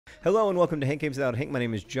Hello and welcome to Hank Games Without Hank. My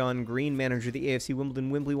name is John Green, manager of the AFC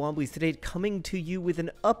Wimbledon Wimbly Wombys. Today, coming to you with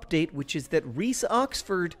an update, which is that Reese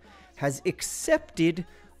Oxford has accepted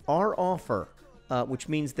our offer, which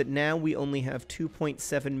means that now we only have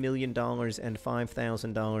 $2.7 million and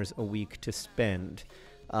 $5,000 a week to spend.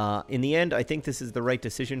 In the end, I think this is the right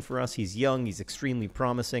decision for us. He's young, he's extremely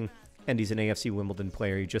promising, and he's an AFC Wimbledon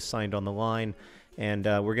player. He just signed on the line, and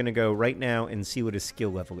we're going to go right now and see what his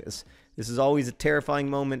skill level is. This is always a terrifying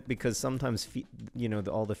moment because sometimes,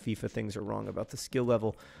 all the FIFA things are wrong about the skill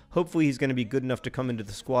level. Hopefully he's going to be good enough to come into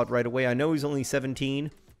the squad right away. I know he's only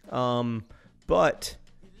 17, but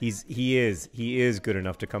he is good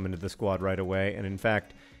enough to come into the squad right away. And in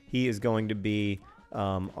fact, he is going to be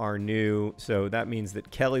our new. So that means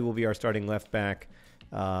that Kelly will be our starting left back,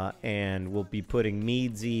 and we'll be putting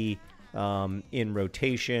Meadsy in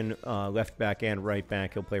rotation, left back and right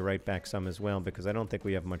back. He'll play right back some as well because I don't think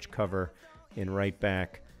we have much cover in right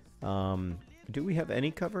back. Do we have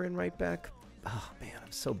any cover in right back? Oh man,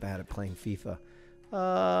 I'm so bad at playing FIFA.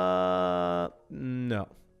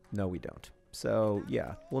 No, we don't. So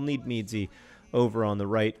yeah, we'll need Meadsy over on the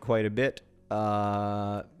right quite a bit.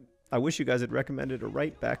 I wish you guys had recommended a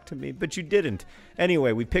right back to me, but you didn't.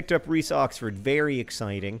 Anyway, we picked up Reese Oxford. Very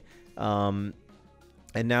exciting.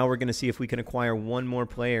 And now we're going to see if we can acquire one more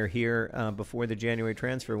player here before the January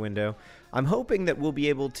transfer window. I'm hoping that we'll be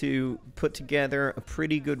able to put together a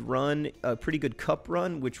pretty good run, a pretty good cup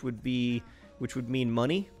run, which would mean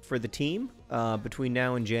money for the team between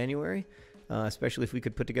now and January, especially if we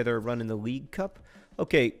could put together a run in the League Cup.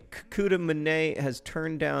 Okay, Kakuta Mane has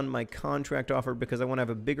turned down my contract offer because I want to have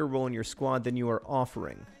a bigger role in your squad than you are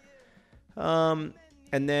offering.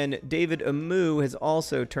 And then David Amu has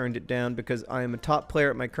also turned it down because I am a top player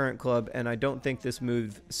at my current club and I don't think this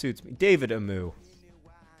move suits me. David Amu,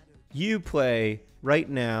 you play right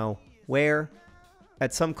now where?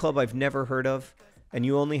 At some club I've never heard of, and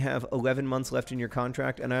you only have 11 months left in your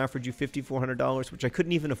contract, and I offered you $5,400, which I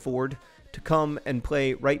couldn't even afford, to come and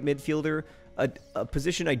play right midfielder, a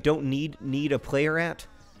position I don't need a player at.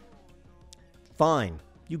 Fine,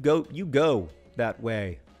 you go that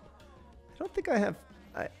way. I don't think I have.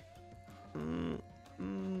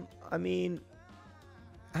 I mean,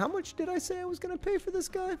 how much did I say I was going to pay for this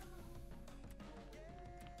guy?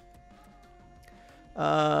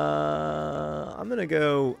 I'm gonna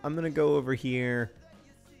go over here.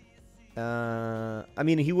 I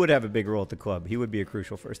mean, he would have a big role at the club. He would be a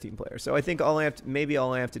crucial first team player. So I think all I have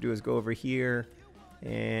to do is go over here,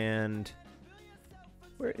 and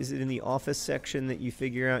where is it in the office section that you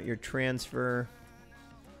figure out your transfer?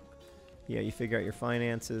 Yeah, you figure out your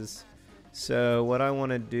finances. So what I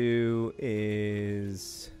want to do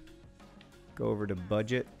is go over to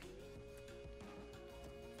budget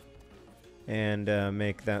and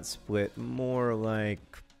make that split more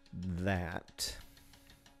like that.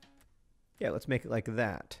 Yeah, let's make it like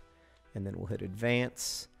that. And then we'll hit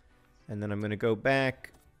advance. And then I'm going to go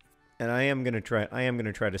back, and I am going to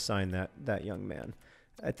try to sign that young man.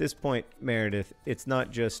 At this point, Meredith, it's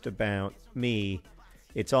not just about me.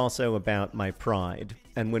 It's also about my pride.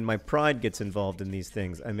 And when my pride gets involved in these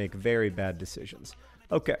things, I make very bad decisions.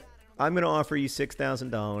 Okay, I'm going to offer you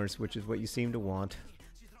 $6,000, which is what you seem to want.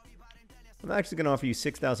 I'm actually going to offer you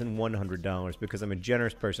 $6,100 because I'm a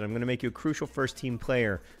generous person. I'm going to make you a crucial first-team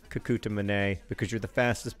player, Kakuta Mane, because you're the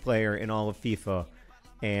fastest player in all of FIFA,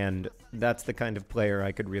 and that's the kind of player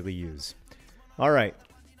I could really use. All right.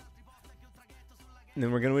 And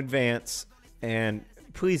then we're going to advance, and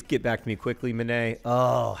please get back to me quickly, Mane.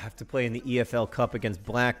 Oh, I have to play in the EFL Cup against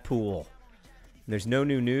Blackpool. There's no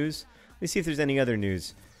new news. Let me see if there's any other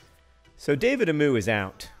news. So David Amu is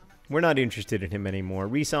out. We're not interested in him anymore.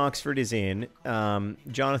 Reese Oxford is in.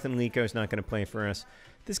 Jonathan Lico is not going to play for us.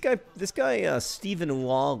 This guy, Stephen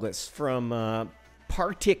Lawless from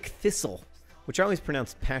Partick Thistle, which I always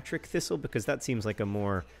pronounce Patrick Thistle because that seems like a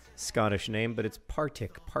more Scottish name, but it's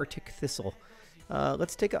Partick Thistle. I'm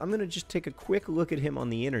going to just take a quick look at him on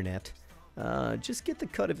the internet. Just get the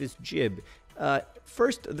cut of his jib. The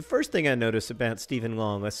first thing I notice about Stephen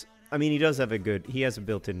Lawless, I mean, he has a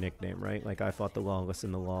built-in nickname, right? Like I fought the Lawless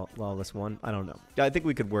in the Lawless one. I don't know. I think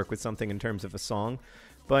we could work with something in terms of a song.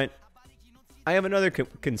 But I have another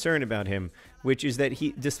concern about him, which is that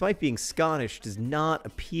he, despite being Scottish, does not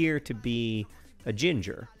appear to be a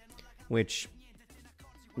ginger, which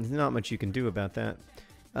there's not much you can do about that.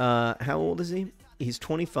 How old is he? He's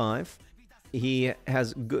 25. He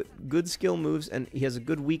has good skill moves, and he has a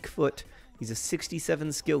good weak foot. He's a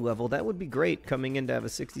 67 skill level. That would be great coming in to have a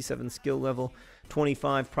 67 skill level.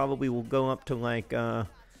 25 probably will go up to like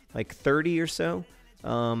 30 or so.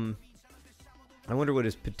 I wonder what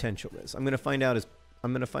his potential is. I'm going to find out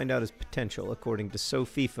I'm going to find out his potential. According to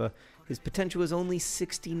FIFA, his potential is only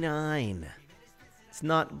 69. It's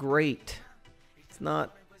not great. It's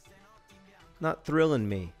not thrilling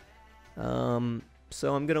me.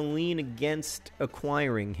 So I'm going to lean against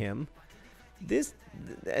acquiring him.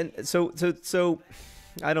 So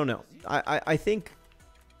I don't know. I think,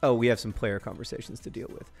 we have some player conversations to deal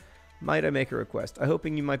with. Might I make a request? I'm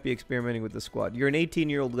hoping you might be experimenting with the squad. You're an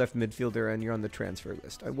 18-year-old left midfielder, and you're on the transfer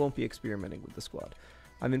list. I won't be experimenting with the squad.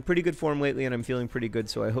 I'm in pretty good form lately, and I'm feeling pretty good,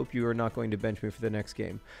 so I hope you are not going to bench me for the next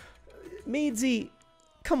game. Meadsy,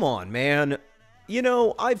 come on, man. You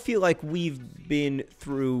know, I feel like we've been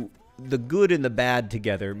through the good and the bad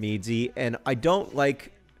together, Meadsy, and I don't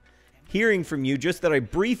like hearing from you just that I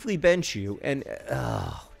briefly bench you, and,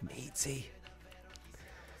 Meadsy.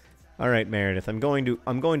 All right, Meredith, I'm going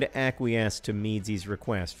to acquiesce to Meadsy's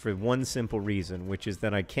request for one simple reason, which is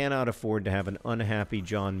that I cannot afford to have an unhappy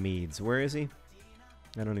John Meads. Where is he?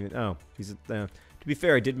 I don't even... Oh, he's... to be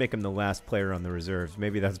fair, I did make him the last player on the reserves.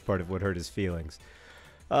 Maybe that's part of what hurt his feelings.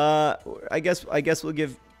 I guess we'll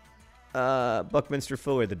give Buckminster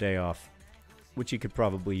Fuller the day off, which he could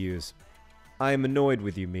probably use. I am annoyed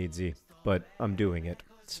with you, Meadsy, but I'm doing it.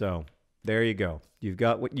 So there you go. You've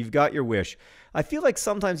got your wish. I feel like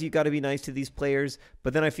sometimes you've got to be nice to these players,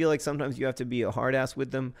 but then I feel like sometimes you have to be a hard ass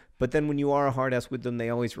with them. But then when you are a hard ass with them,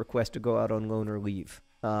 they always request to go out on loan or leave.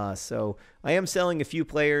 So I am selling a few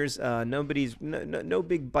players. No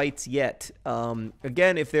big bites yet.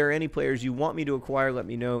 Again, if there are any players you want me to acquire, let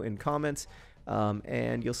me know in comments.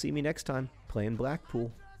 And you'll see me next time playing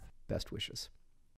Blackpool. Best wishes.